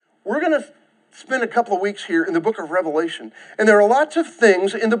we're going to spend a couple of weeks here in the book of Revelation. And there are lots of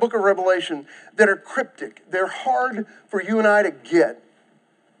things in the book of Revelation that are cryptic. They're hard for you and I to get.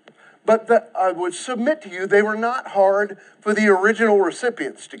 But that I would submit to you, they were not hard for the original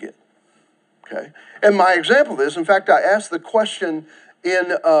recipients to get. Okay? And my example is, in fact, I asked the question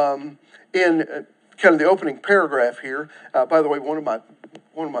in kind of the opening paragraph here. By the way, one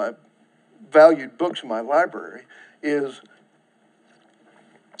of my valued books in my library is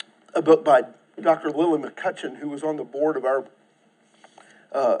a book by Dr. Lily McCutcheon, who was on the board of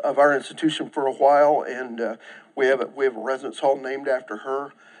our institution for a while, and we have a residence hall named after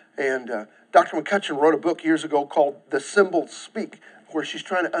her. And Dr. McCutcheon wrote a book years ago called "The Symbols Speak," where she's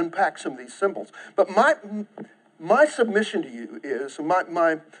trying to unpack some of these symbols. But my submission to you is,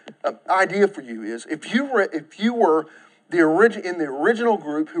 my idea for you is, if you were in the original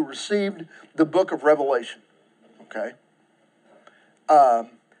group who received the book of Revelation, okay,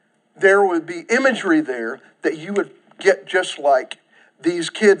 there would be imagery there that you would get just like these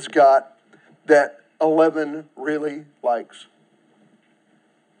kids got that 11 really likes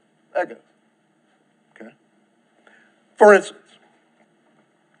Legos. Okay. For instance,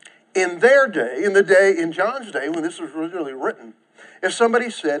 in their day, in John's day, when this was originally written, if somebody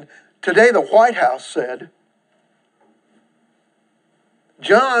said, today the White House said,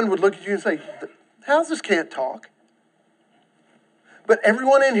 John would look at you and say, houses can't talk. But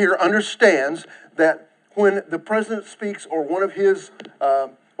everyone in here understands that when the president speaks or one of his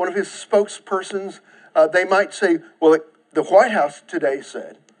spokespersons, they might say, well, the White House today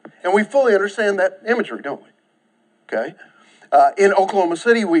said. And we fully understand that imagery, don't we? Okay? In Oklahoma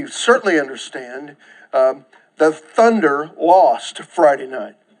City, we certainly understand the Thunder lost Friday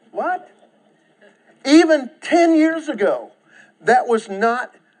night. What? Even 10 years ago, that was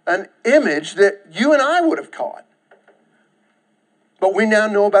not an image that you and I would have caught. But we now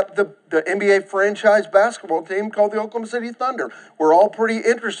know about the NBA franchise basketball team called the Oklahoma City Thunder. We're all pretty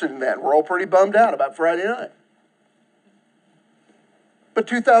interested in that. We're all pretty bummed out about Friday night. But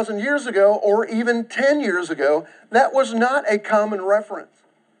 2,000 years ago, or even 10 years ago, that was not a common reference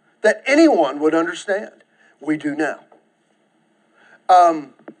that anyone would understand. We do now. I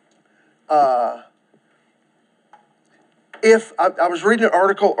was reading an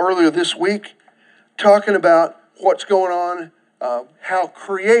article earlier this week talking about what's going on, how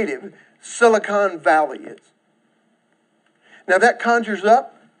creative Silicon Valley is. Now that conjures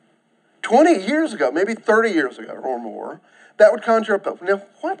up 20 years ago, maybe 30 years ago or more, that would conjure up. Now,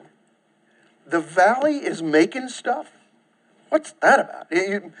 what? The Valley is making stuff? What's that about?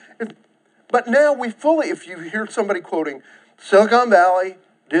 But now we fully, if you hear somebody quoting Silicon Valley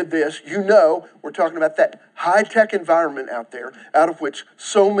did this, you know we're talking about that high-tech environment out there, out of which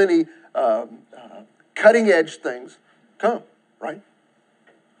so many cutting-edge things come, right?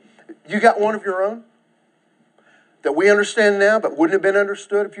 You got one of your own that we understand now but wouldn't have been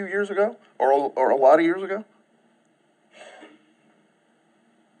understood a few years ago or a lot of years ago?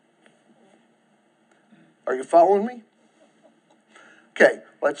 Are you following me? Okay,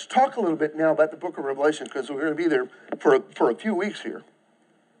 let's talk a little bit now about the book of Revelation because we're going to be there for a few weeks here.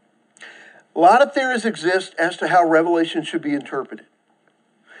 A lot of theories exist as to how Revelation should be interpreted.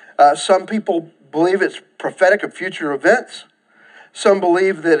 Some people believe it's prophetic of future events. Some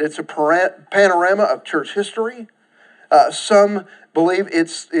believe that it's a panorama of church history. Some believe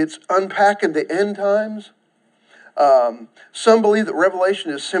it's unpacking the end times. Some believe that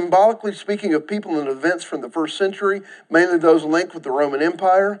Revelation is symbolically speaking of people and events from the first century, mainly those linked with the Roman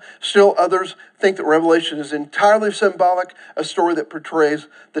Empire. Still others think that Revelation is entirely symbolic, a story that portrays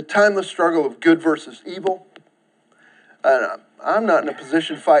the timeless struggle of good versus evil. And I'm not in a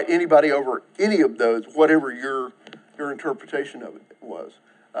position to fight anybody over any of those, whatever your interpretation of it was.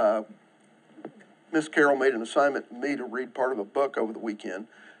 Miss Carol made an assignment to me to read part of a book over the weekend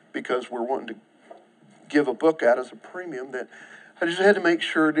because we're wanting to give a book out as a premium that I just had to make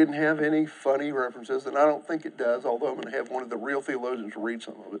sure it didn't have any funny references, and I don't think it does, although I'm going to have one of the real theologians read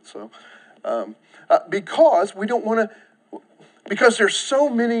some of it. So, because we don't want to, because there's so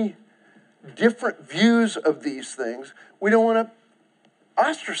many different views of these things, we don't want to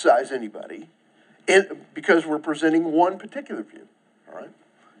ostracize anybody because we're presenting one particular view, all right?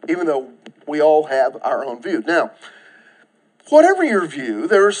 Even though we all have our own view. Now, whatever your view,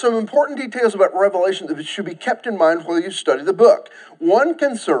 there are some important details about Revelation that should be kept in mind while you study the book. One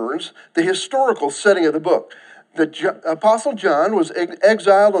concerns the historical setting of the book. The Apostle John was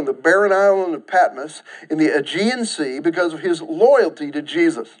exiled on the barren island of Patmos in the Aegean Sea because of his loyalty to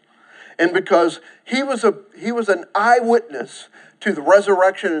Jesus. And because he was an eyewitness to the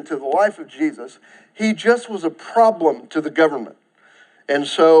resurrection and to the life of Jesus, he just was a problem to the government. And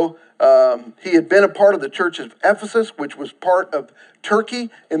so he had been a part of the church of Ephesus, which was part of Turkey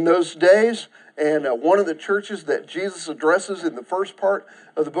in those days. And one of the churches that Jesus addresses in the first part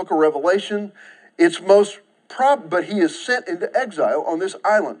of the book of Revelation, but he is sent into exile on this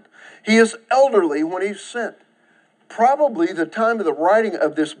island. He is elderly when he's sent. Probably the time of the writing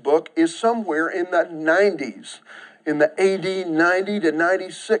of this book is somewhere in the 90s, in the AD 90 to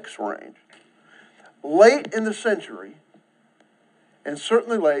 96 range. Late in the century, and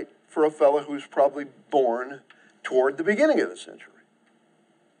certainly late for a fellow who's probably born toward the beginning of the century.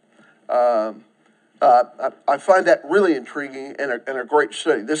 I find that really intriguing and a great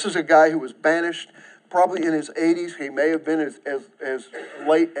study. This is a guy who was banished probably in his 80s. He may have been as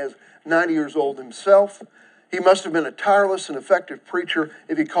late as 90 years old himself. He must have been a tireless and effective preacher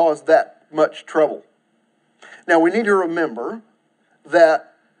if he caused that much trouble. Now, we need to remember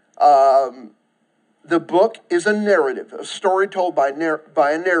that the book is a narrative, a story told by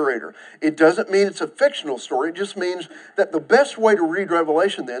a narrator. It doesn't mean it's a fictional story. It just means that the best way to read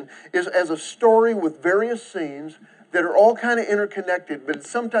Revelation then is as a story with various scenes that are all kind of interconnected, but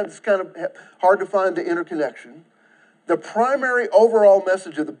sometimes it's kind of hard to find the interconnection. The primary overall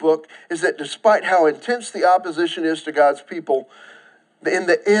message of the book is that despite how intense the opposition is to God's people, in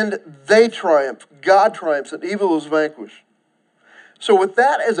the end, they triumph, God triumphs, and evil is vanquished. So with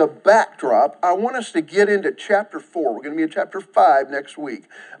that as a backdrop, I want us to get into chapter 4. We're going to be in chapter 5 next week.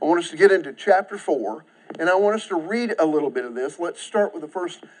 I want us to get into chapter 4, and I want us to read a little bit of this. Let's start with the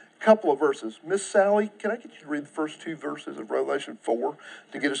first couple of verses. Miss Sally, can I get you to read the first 2 verses of Revelation 4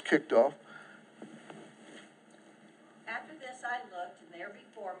 to get us kicked off? After this I looked, and there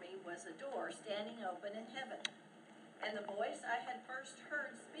before me was a door standing open in heaven. And the voice I had first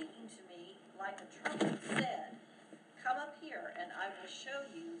heard speaking to me like a trumpet said, "Come up here, and I will show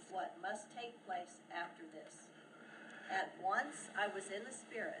you what must take place after this." At once I was in the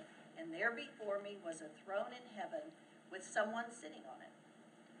Spirit, and there before me was a throne in heaven with someone sitting on it.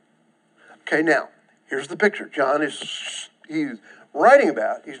 Okay, now, here's the picture. John he's writing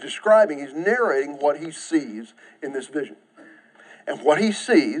about, he's describing, he's narrating what he sees in this vision. And what he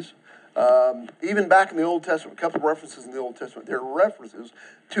sees, even back in the Old Testament, a couple of references in the Old Testament, there are references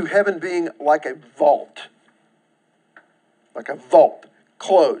to heaven being like a vault. Like a vault,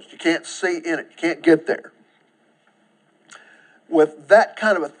 closed. You can't see in it. You can't get there. With that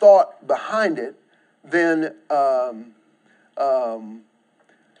kind of a thought behind it, then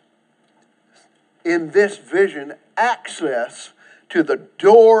in this vision, access to the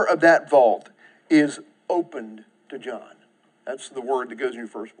door of that vault is opened to John. That's the word that goes in your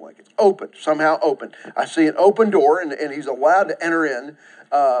first blank. It's open, somehow open. I see an open door, and he's allowed to enter in.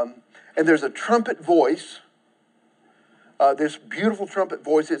 And there's a trumpet voice. This beautiful trumpet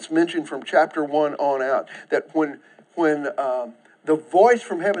voice. It's mentioned from chapter 1 on out. That when the voice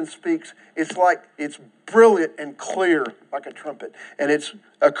from heaven speaks, it's brilliant and clear like a trumpet. And it's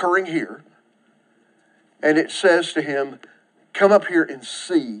occurring here. And it says to him, "Come up here and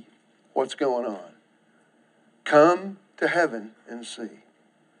see what's going on. Come to heaven and see."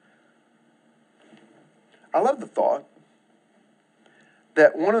 I love the thought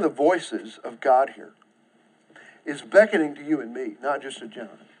that one of the voices of God here is beckoning to you and me, not just to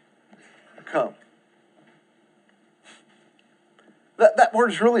John. Come. That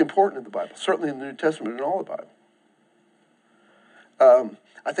word is really important in the Bible, certainly in the New Testament and all the Bible.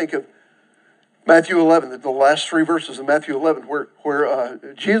 I think of Matthew 11, the last 3 verses of Matthew 11, where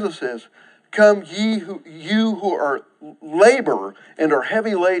Jesus says, "Come you who are labor and are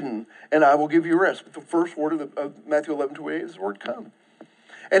heavy laden, and I will give you rest." But the first word of Matthew 11:28 is the word "come."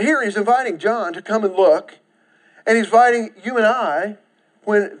 And here he's inviting John to come and look, and he's inviting you and I,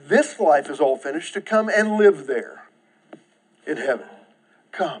 when this life is all finished, to come and live there in heaven.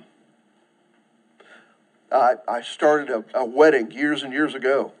 Come. I started a wedding years and years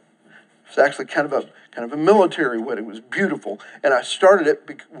ago. It was actually kind of a military wedding. It was beautiful, and I started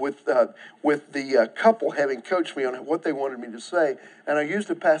it with the couple having coached me on what they wanted me to say. And I used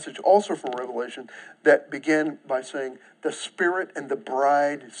a passage also from Revelation that began by saying, "The Spirit and the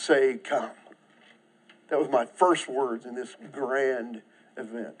bride say, come." That was my first words in this grand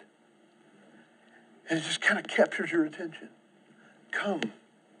event, and it just kind of captures your attention. Come.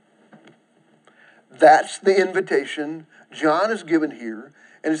 That's the invitation John is given here.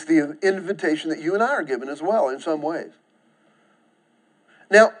 And it's the invitation that you and I are given as well in some ways.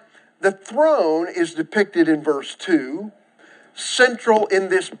 Now, the throne is depicted in verse 2, central in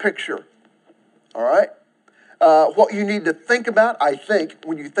this picture. All right? What you need to think about, I think,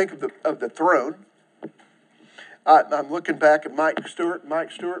 when you think of the throne, I'm looking back at Mike Stewart.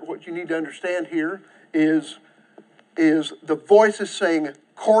 Mike Stewart, what you need to understand here is is the voice is saying,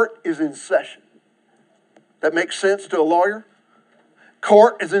 court is in session. That makes sense to a lawyer?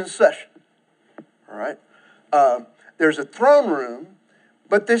 Court is in session. All right? There's a throne room,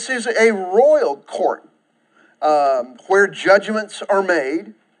 but this is a royal court where judgments are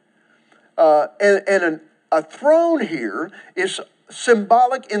made. A throne here is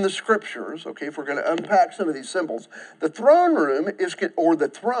symbolic in the scriptures. Okay, if we're going to unpack some of these symbols, the throne room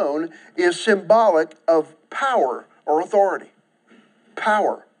the throne is symbolic of power or authority.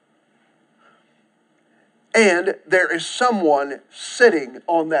 Power. And there is someone sitting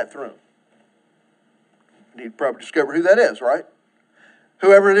on that throne. You need to probably discover who that is, right?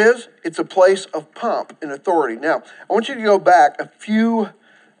 Whoever it is, it's a place of pomp and authority. Now, I want you to go back a few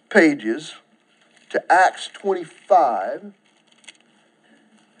pages to Acts 25.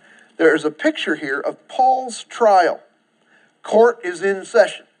 There is a picture here of Paul's trial. Court is in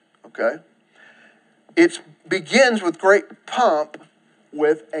session, okay? It begins with great pomp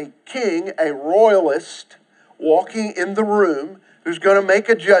with a king, a royalist, walking in the room who's going to make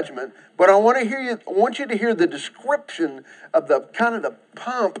a judgment. But I want you to hear the description of the kind of the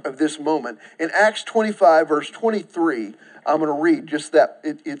pomp of this moment. In Acts 25, verse 23, I'm going to read just that.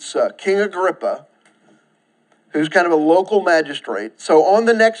 It's King Agrippa, who's kind of a local magistrate. So on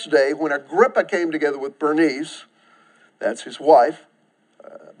the next day, when Agrippa came together with Bernice, that's his wife,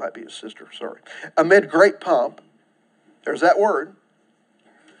 might be his sister, sorry, amid great pomp, there's that word,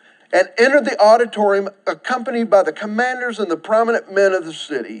 and entered the auditorium accompanied by the commanders and the prominent men of the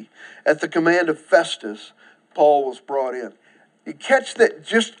city. At the command of Festus, Paul was brought in. You catch that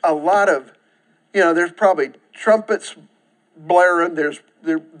just a lot of, there's probably trumpets blaring, there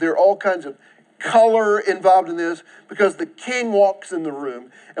are all kinds of color involved in this, because the king walks in the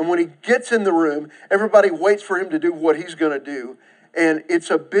room, and when he gets in the room, everybody waits for him to do what he's going to do. And it's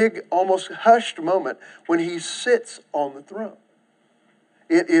a big, almost hushed moment when he sits on the throne.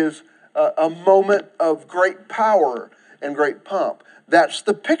 It is a moment of great power and great pomp. That's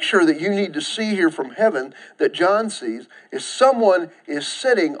the picture that you need to see here from heaven that John sees, is someone is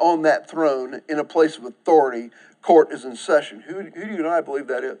sitting on that throne in a place of authority. Court is in session. Who do you and I believe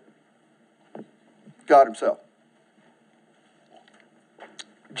that is? God himself.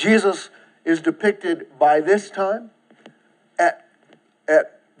 Jesus is depicted by this time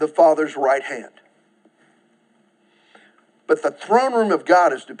at the Father's right hand. But the throne room of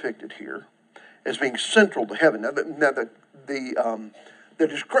God is depicted here as being central to heaven. Now the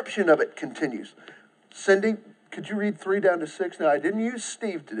description of it continues. Cindy, could you read 3 down to 6? Now, I didn't use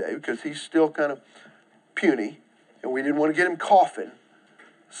Steve today because he's still kind of puny, and we didn't want to get him coughing.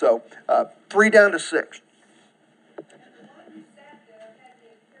 So, 3 down to 6.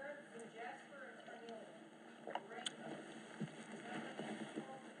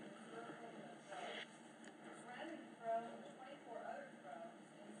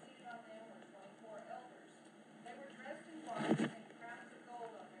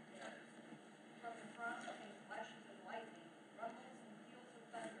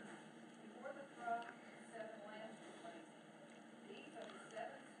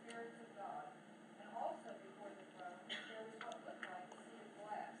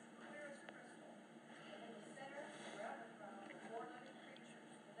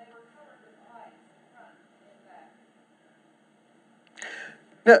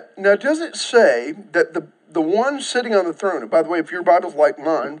 Now, does it say that the one sitting on the throne, and by the way, if your Bible's like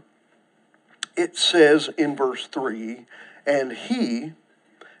mine, it says in verse 3, and he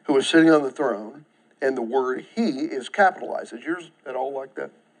who is sitting on the throne, and the word he is capitalized. Is yours at all like that?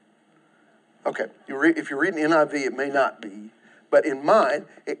 Okay, if you're reading NIV, it may not be, but in mine,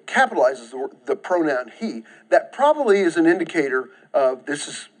 it capitalizes the pronoun he. That probably is an indicator of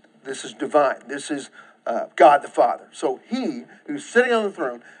this is divine. This is God the Father. So he who's sitting on the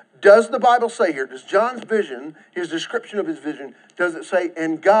throne, does the Bible say here, does John's vision, his description of his vision, does it say,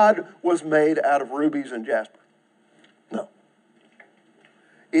 and God was made out of rubies and jasper? No.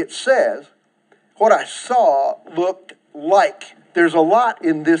 It says, what I saw looked like. There's a lot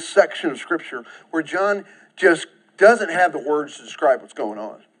in this section of Scripture where John just doesn't have the words to describe what's going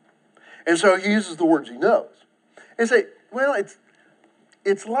on. And so he uses the words he knows. And say, well,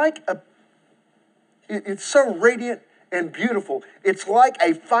 it's like it's so radiant and beautiful. It's like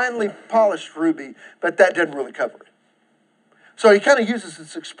a finely polished ruby, but that doesn't really cover it. So he kind of uses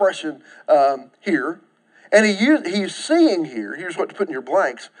this expression here. And he's seeing here, here's what to put in your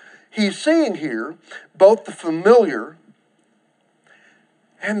blanks. He's seeing here both the familiar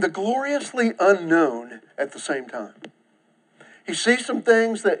and the gloriously unknown at the same time. He sees some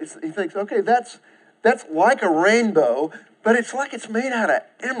things that he thinks, okay, that's like a rainbow, but it's like it's made out of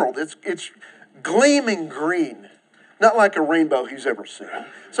emerald. It's gleaming green. not like a rainbow he's ever seen.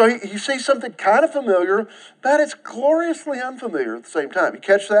 So he sees something kind of familiar, but it's gloriously unfamiliar at the same time. You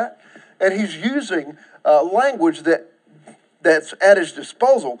catch that? And he's using language that's at his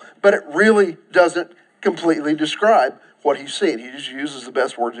disposal, but it really doesn't completely describe what he's seen. He just uses the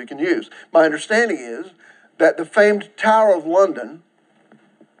best words he can use. My understanding is that the famed Tower of London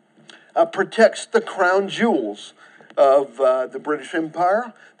protects the crown jewels of the British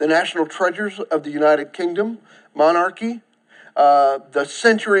Empire, the national treasures of the United Kingdom monarchy, the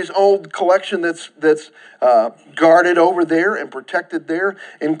centuries-old collection that's guarded over there and protected there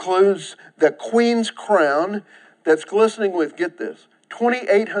includes the Queen's crown that's glistening with, get this,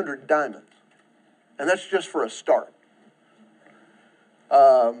 2,800 diamonds. And that's just for a start.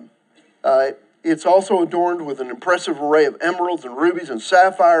 It's also adorned with an impressive array of emeralds and rubies and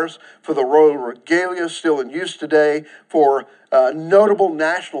sapphires for the royal regalia, still in use today for notable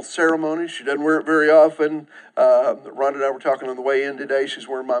national ceremonies. She doesn't wear it very often. Rhonda and I were talking on the way in today. She's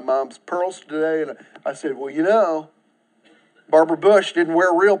wearing my mom's pearls today. And I said, well, you know, Barbara Bush didn't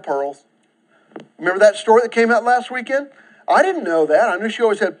wear real pearls. Remember that story that came out last weekend? I didn't know that. I knew she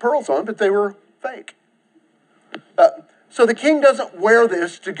always had pearls on, but they were fake. So the king doesn't wear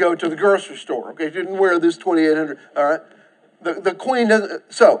this to go to the grocery store. Okay, he didn't wear this 2,800. All right, the queen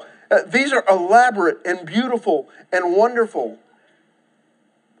doesn't. So these are elaborate and beautiful and wonderful.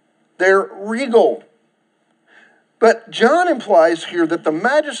 They're regal. But John implies here that the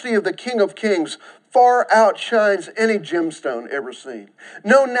majesty of the King of Kings far outshines any gemstone ever seen.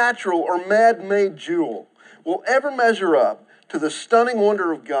 No natural or man-made jewel will ever measure up to the stunning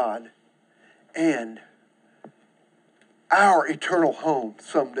wonder of God and our eternal home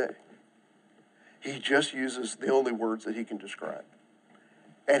someday. He just uses the only words that he can describe.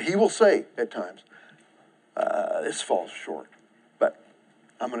 And he will say at times, this falls short. But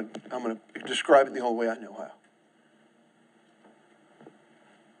I'm gonna describe it the only way I know how.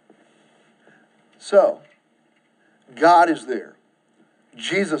 So, God is there.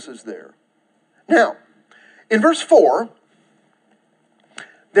 Jesus is there. Now, in verse 4,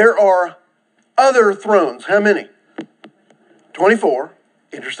 there are other thrones. How many? 24.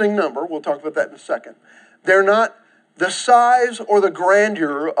 Interesting number. We'll talk about that in a second. They're not the size or the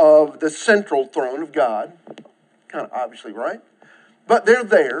grandeur of the central throne of God. Kind of obviously, right? But they're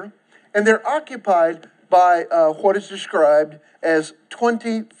there, and they're occupied by what is described as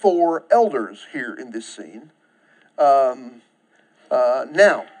 24 elders here in this scene.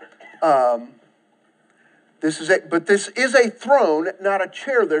 This is a throne, not a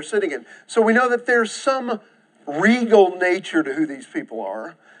chair they're sitting in. So we know that there's some regal nature to who these people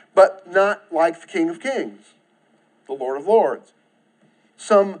are, but not like the King of Kings, the Lord of Lords.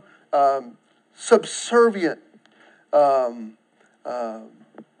 Some subservient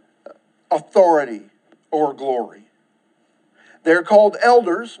authority or glory. They're called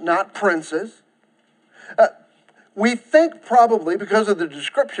elders, not princes. We think probably because of the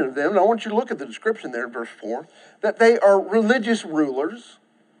description of them, and I want you to look at the description there in verse 4, that they are religious rulers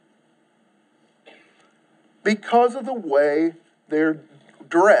because of the way they're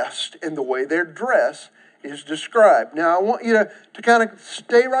dressed and the way their dress is described. Now, I want you to kind of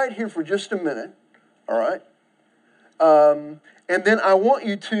stay right here for just a minute, all right? And then I want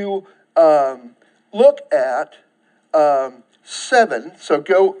you to look at 7. So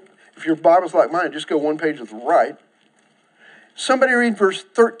go, if your Bible's like mine, just go one page to the right. Somebody read verse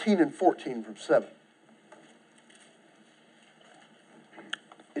 13 and 14 from 7.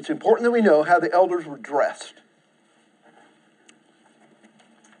 It's important that we know how the elders were dressed.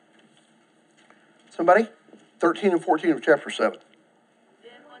 Somebody? 13 and 14 of chapter 7.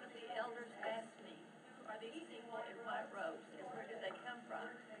 Then one of the elders asked me, who are these people in white robes, and where did they come from?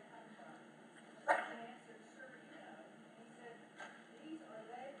 I answered, sir, you know. He said, these are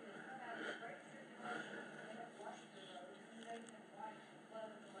they that have had a great tribulation, and have washed their robes, and made them white with the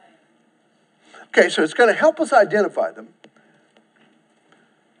blood of the Lamb. Okay, so it's going to help us identify them.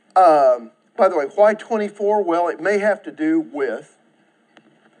 By the way, why 24? Well, it may have to do with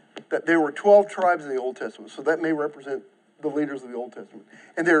that there were 12 tribes in the Old Testament, so that may represent the leaders of the Old Testament.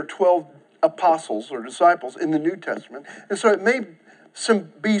 And there are 12 apostles or disciples in the New Testament, and so it may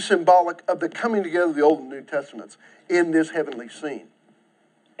be symbolic of the coming together of the Old and New Testaments in this heavenly scene.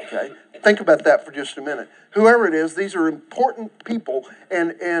 Okay? Think about that for just a minute. Whoever it is, these are important people,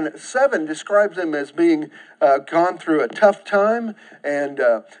 and 7 describes them as being gone through a tough time and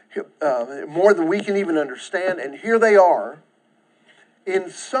more than we can even understand, and here they are in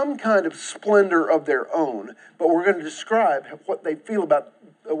some kind of splendor of their own, but we're going to describe what they feel about,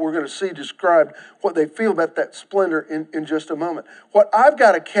 we're going to see described what they feel about that splendor in just a moment. What I've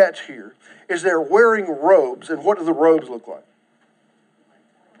got to catch here is they're wearing robes, and what do the robes look like?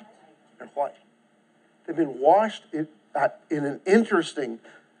 They're white. They've been washed in an interesting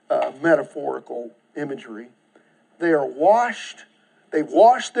metaphorical imagery. They are washed. They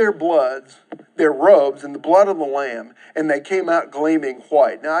washed their their robes in the blood of the Lamb, and they came out gleaming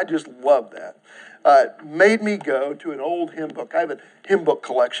white. Now, I just love that. It made me go to an old hymn book. I have a hymn book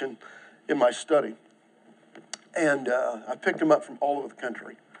collection in my study, and I picked them up from all over the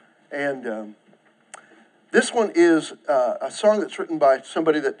country. And this one is a song that's written by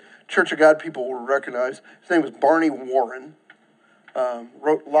somebody that Church of God people will recognize. His name was Barney Warren.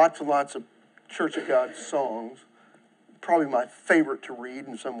 Wrote lots and lots of Church of God songs. Probably my favorite to read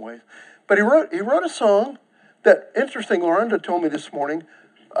in some ways. But he wrote a song that, interesting, Lorenda told me this morning,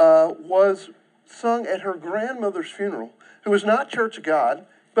 was sung at her grandmother's funeral, who was not Church of God,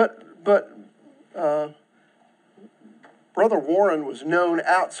 but Brother Warren was known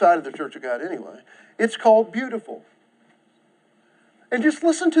outside of the Church of God anyway. It's called Beautiful. And just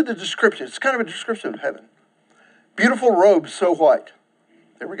listen to the description. It's kind of a description of heaven. Beautiful robes so white.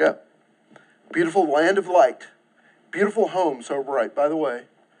 There we go. Beautiful land of light. Beautiful home so bright. By the way,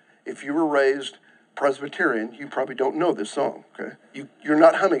 if you were raised Presbyterian, you probably don't know this song, okay? You're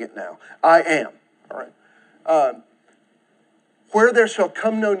not humming it now. I am, all right? Where there shall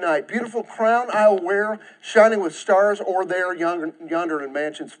come no night, beautiful crown I'll wear, shining with stars, or there yonder in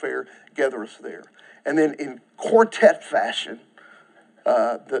mansions fair, gather us there. And then in quartet fashion,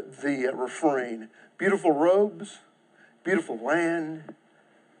 the refrain, beautiful robes, beautiful land,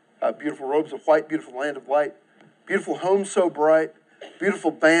 beautiful robes of white, beautiful land of light, beautiful home so bright,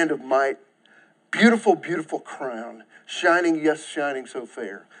 beautiful band of might, beautiful, beautiful crown, shining, yes, shining so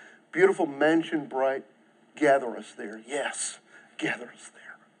fair, beautiful mansion bright, gather us there, yes, gather us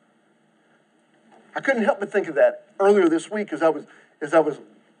there. I couldn't help but think of that earlier this week as I was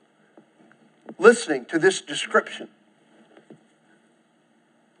listening to this description.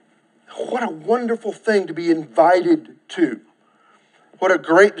 What a wonderful thing to be invited to. What a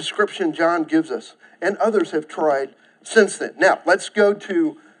great description John gives us, and others have tried since then. Now let's go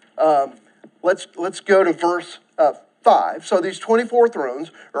to verse 5. So these 24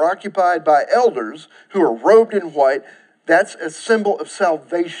 thrones are occupied by elders who are robed in white. That's a symbol of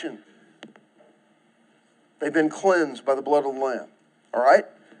salvation. They've been cleansed by the blood of the Lamb. All right.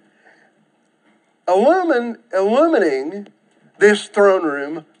 Illumining this throne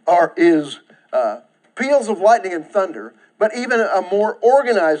room is peals of lightning and thunder, but even a more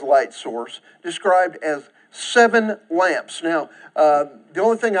organized light source described as 7 lamps. Now, the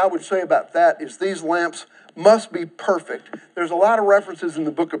only thing I would say about that is these lamps must be perfect. There's a lot of references in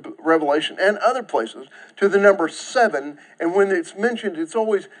the book of Revelation and other places to the number 7, and when it's mentioned, it's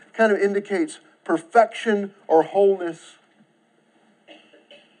always kind of indicates perfection or wholeness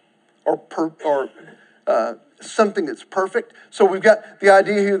or something that's perfect. So we've got the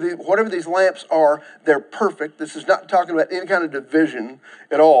idea here that whatever these lamps are, they're perfect. This is not talking about any kind of division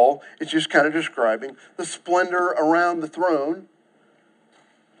at all. It's just kind of describing the splendor around the throne.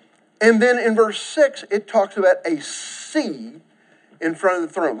 And then in verse 6, it talks about a sea in front of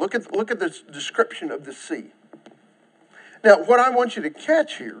the throne. Look at this description of the sea. Now, what I want you to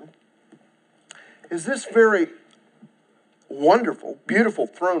catch here is this very wonderful, beautiful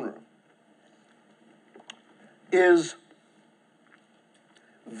throne room is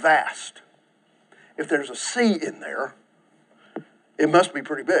vast. If there's a sea in there, it must be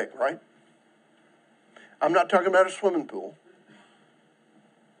pretty big, right? I'm not talking about a swimming pool.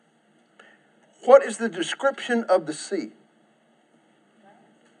 What is the description of the sea?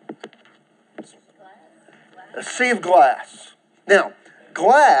 A sea of glass. Now,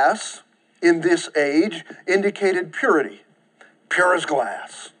 glass in this age indicated purity. Pure as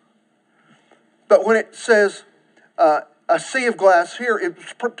glass. But when it says a sea of glass here,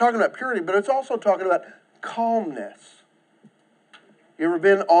 it's talking about purity, but it's also talking about calmness. You ever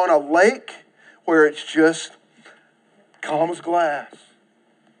been on a lake where it's just calm as glass?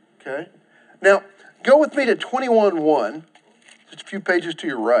 Okay? Now, go with me to 21:1, just a few pages to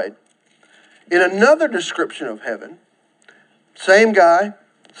your right. In another description of heaven, same guy,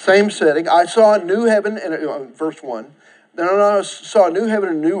 same setting, I saw a new heaven, and verse 1, then I saw a new heaven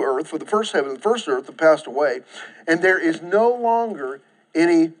and a new earth, for the first heaven and the first earth have passed away, and there is no longer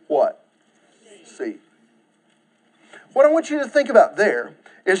any what? Sea. What I want you to think about there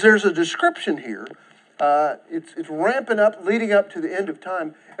is there's a description here It's ramping up, leading up to the end of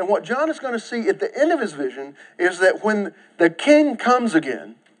time. And what John is going to see at the end of his vision is that when the king comes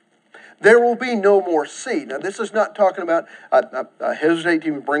again, there will be no more sea. Now, this is not talking about, I hesitate to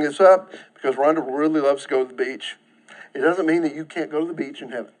even bring this up because Rhonda really loves to go to the beach. It doesn't mean that you can't go to the beach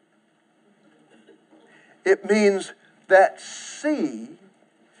in heaven. It means that sea,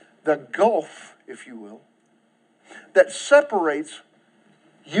 the gulf, if you will, that separates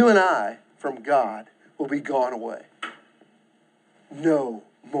you and I from God will be gone away. No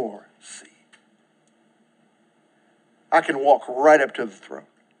more sea. I can walk right up to the throne.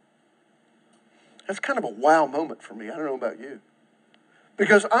 That's kind of a wow moment for me. I don't know about you.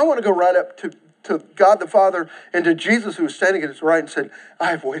 Because I want to go right up to God the Father and to Jesus who was standing at his right and said,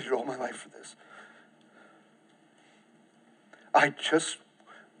 I have waited all my life for this. I just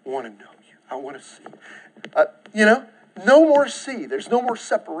want to know you. I want to see. No more sea. There's no more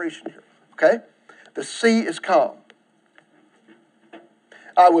separation here. Okay? The sea is calm.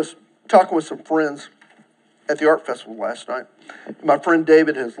 I was talking with some friends at the art festival last night. My friend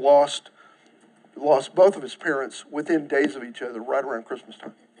David has lost both of his parents within days of each other, right around Christmas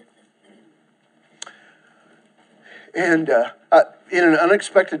time. And in an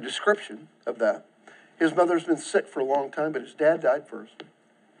unexpected description of that, his mother's been sick for a long time, but his dad died first.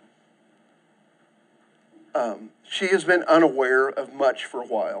 She has been unaware of much for a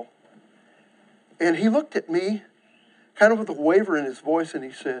while. And he looked at me, kind of with a waver in his voice, and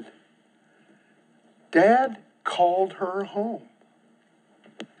he said, Dad called her home.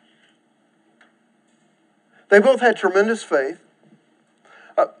 They both had tremendous faith.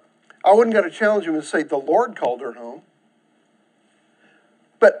 I wouldn't got to challenge him and say the Lord called her home.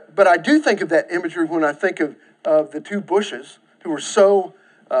 But I do think of that imagery when I think of the two bushes who were so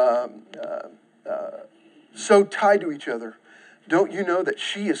tied to each other. Don't you know that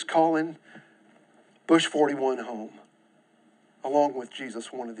she is calling Bush 41 home along with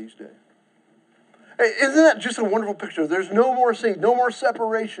Jesus one of these days? Isn't that just a wonderful picture? There's no more sea, no more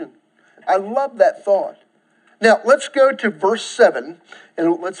separation. I love that thought. Now, let's go to verse 7,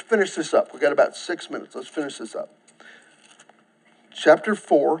 and let's finish this up. We've got about 6 minutes. Let's finish this up. Chapter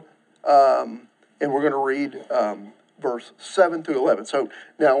 4, and we're going to read verse 7 through 11. So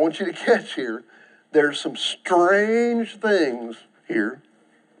now I want you to catch here, there's some strange things here,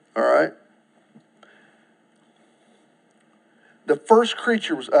 all right? The first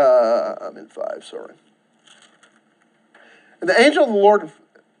creature was, I'm in 5, sorry. And the angel of the Lord,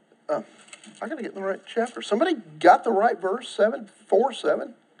 I got to get in the right chapter. Somebody got the right verse,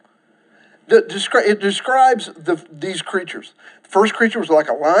 4:7? It describes these creatures. The first creature was like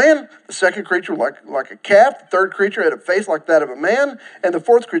a lion. The second creature was like a calf. The third creature had a face like that of a man. And the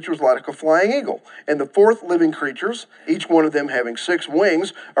fourth creature was like a flying eagle. And the fourth living creatures, each one of them having 6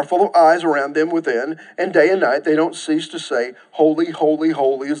 wings, are full of eyes around them within. And day and night they don't cease to say, Holy, holy,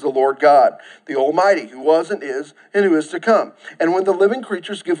 holy is the Lord God, the Almighty, who was and who is to come. And when the living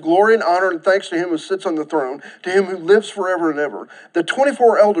creatures give glory and honor and thanks to him who sits on the throne, to him who lives forever and ever, the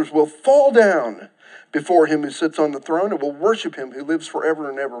 24 elders will fall down before him who sits on the throne and will worship him who lives forever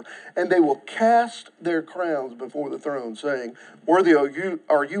and ever. And they will cast their crowns before the throne, saying, Worthy are you,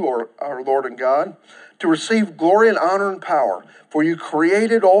 our Lord and God, to receive glory and honor and power, for you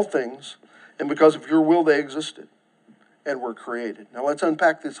created all things, and because of your will they existed and were created. Now let's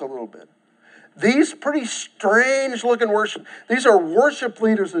unpack this a little bit. These pretty strange looking worship, these are worship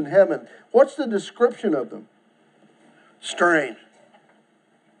leaders in heaven. What's the description of them? Strange.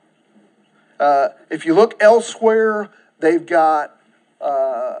 If you look elsewhere, they've got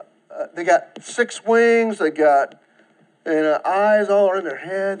 6 wings. They got eyes all around their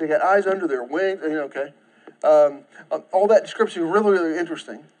head. They got eyes under their wings. Okay, all that description is really, really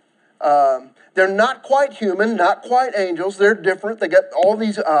interesting. They're not quite human, not quite angels. They're different. They got all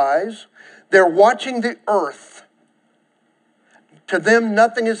these eyes. They're watching the earth. To them,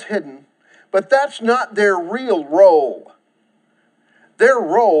 nothing is hidden, but that's not their real role. Their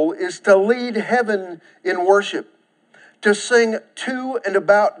role is to lead heaven in worship, to sing to and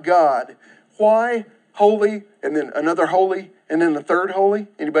about God. Why? Holy, and then another holy, and then the third holy.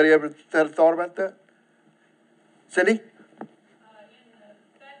 Anybody ever had a thought about that? Cindy? In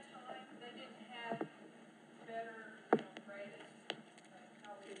that time, they didn't have better grades, like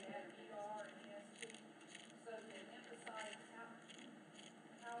how we had ER and EST, so they emphasized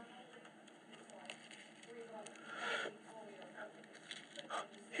how holy, it's like, we like, holy,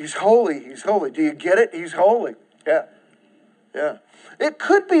 He's holy. He's holy. Do you get it? He's holy. Yeah. Yeah. It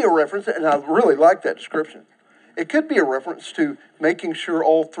could be a reference, and I really like that description. It could be a reference to making sure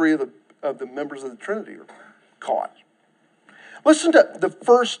all 3 of the members of the Trinity are caught. Listen to the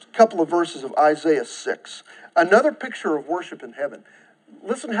first couple of verses of Isaiah 6. Another picture of worship in heaven.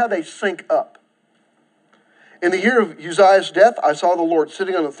 Listen how they sync up. In the year of Uzziah's death, I saw the Lord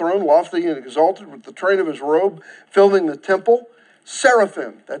sitting on a throne, lofty and exalted, with the train of his robe filling the temple.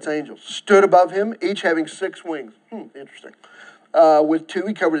 Seraphim, that's angels, stood above him, each having 6 wings. Interesting. With 2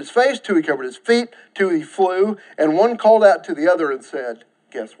 he covered his face, 2 he covered his feet, 2 he flew, and one called out to the other and said,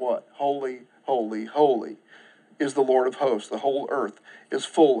 guess what? Holy, holy, holy is the Lord of hosts. The whole earth is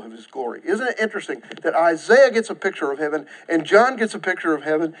full of his glory. Isn't it interesting that Isaiah gets a picture of heaven and John gets a picture of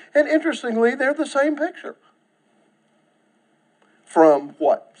heaven, and interestingly, they're the same picture. From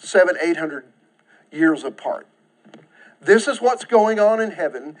what? 700-800 years apart. This is what's going on in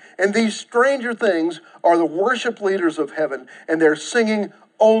heaven, and these stranger things are the worship leaders of heaven, and they're singing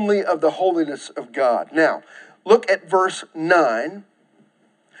only of the holiness of God. Now, look at verse 9.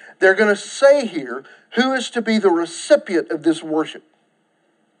 They're going to say here, who is to be the recipient of this worship?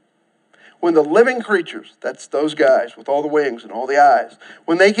 When the living creatures, that's those guys with all the wings and all the eyes,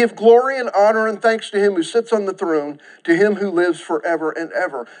 when they give glory and honor and thanks to him who sits on the throne, to him who lives forever and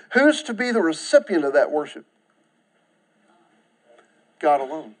ever. Who's to be the recipient of that worship? God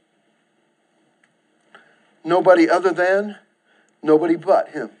alone. Nobody other than, nobody but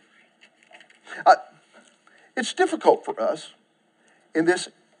him. It's difficult for us in this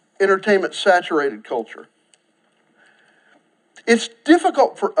entertainment-saturated culture. It's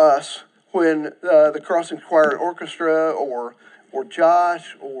difficult for us when the Crossing Choir and Orchestra or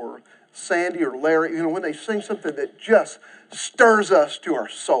Josh or Sandy or Larry, when they sing something that just stirs us to our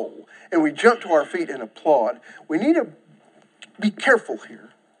soul and we jump to our feet and applaud. We need to be careful here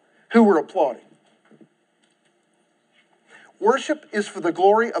who we're applauding. Worship is for the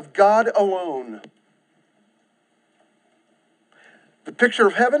glory of God alone. The picture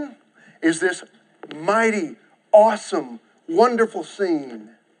of heaven is this mighty, awesome, wonderful scene.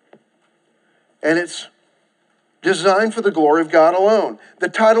 And it's designed for the glory of God alone. The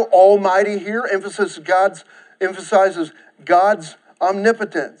title Almighty here emphasizes God's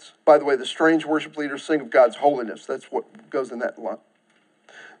omnipotence. By the way, the strange worship leaders sing of God's holiness. That's what goes in that line.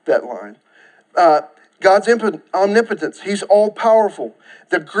 God's omnipotence. He's all-powerful.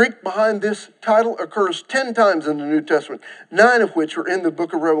 The Greek behind this title occurs 10 times in the New Testament, 9 of which are in the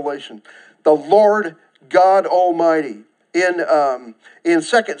book of Revelation. The Lord God Almighty. In 2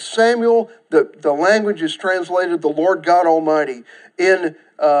 Samuel, the language is translated the Lord God Almighty. In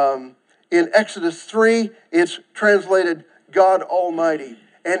Exodus 3, it's translated God Almighty.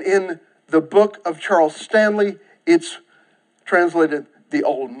 And in the book of Charles Stanley, it's translated the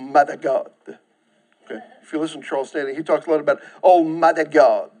Almighty God. Okay. If you listen to Charles Stanley, he talks a lot about Almighty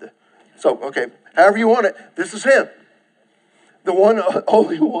God. So, okay, however you want it, this is him. The one,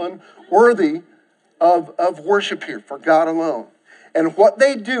 only one worthy of worship here for God alone. And what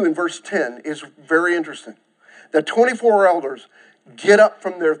they do in verse 10 is very interesting. The 24 elders get up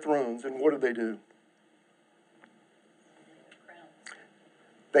from their thrones, and what do?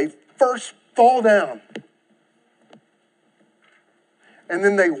 They first fall down, and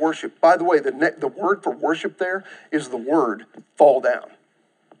then they worship. By the way, the word for worship there is the word fall down.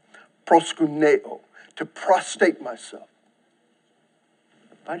 Proskuneo, to prostrate myself.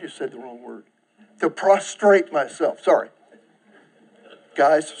 I just said the wrong word. To prostrate myself. Sorry.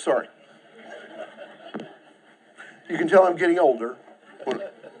 Guys, sorry. You can tell I'm getting older.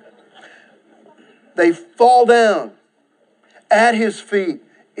 They fall down at his feet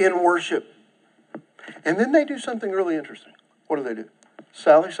in worship. And then they do something really interesting. What do?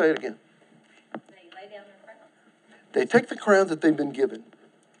 Sally, say it again. They lay down their crowns. They take the crowns that they've been given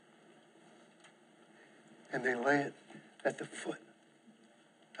and they lay it at the foot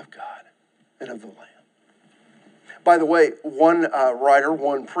of God and of the Lamb. By the way, one writer,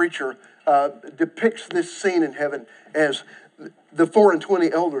 one preacher, depicts this scene in heaven as the 4 and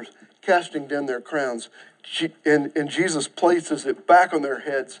 20 elders casting down their crowns, and Jesus places it back on their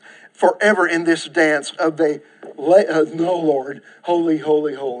heads forever in this dance of no, Lord, holy,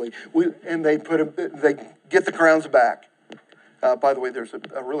 holy, holy. And they get the crowns back. By the way, there's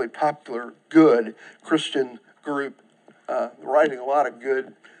a really popular, good Christian group writing a lot of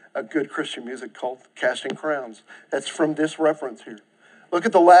good Christian music called Casting Crowns. That's from this reference here. Look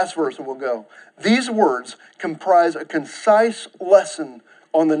at the last verse and we'll go. These words comprise a concise lesson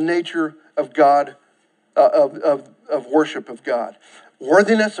on the nature of God, of worship of God.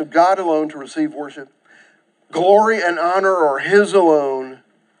 Worthiness of God alone to receive worship. Glory and honor are his alone.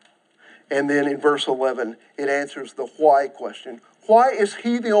 And then in verse 11, it answers the why question. Why is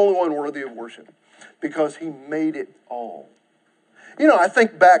he the only one worthy of worship? Because he made it all. I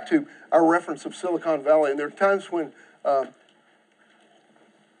think back to our reference of Silicon Valley, and there are times when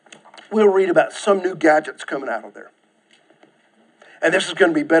we'll read about some new gadgets coming out of there. And this is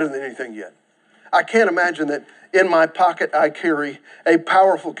going to be better than anything yet. I can't imagine that in my pocket I carry a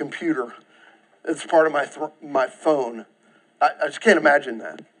powerful computer that's part of my phone. I just can't imagine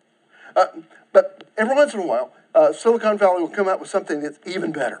that. But every once in a while, Silicon Valley will come out with something that's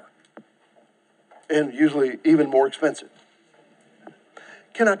even better. And usually even more expensive.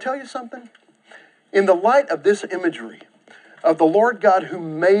 Can I tell you something? In the light of this imagery of the Lord God who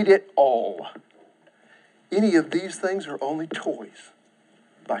made it all, any of these things are only toys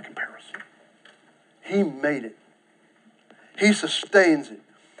by comparison. He made it. He sustains it.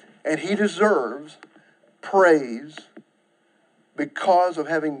 And he deserves praise because of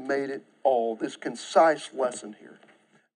having made it all. This concise lesson here.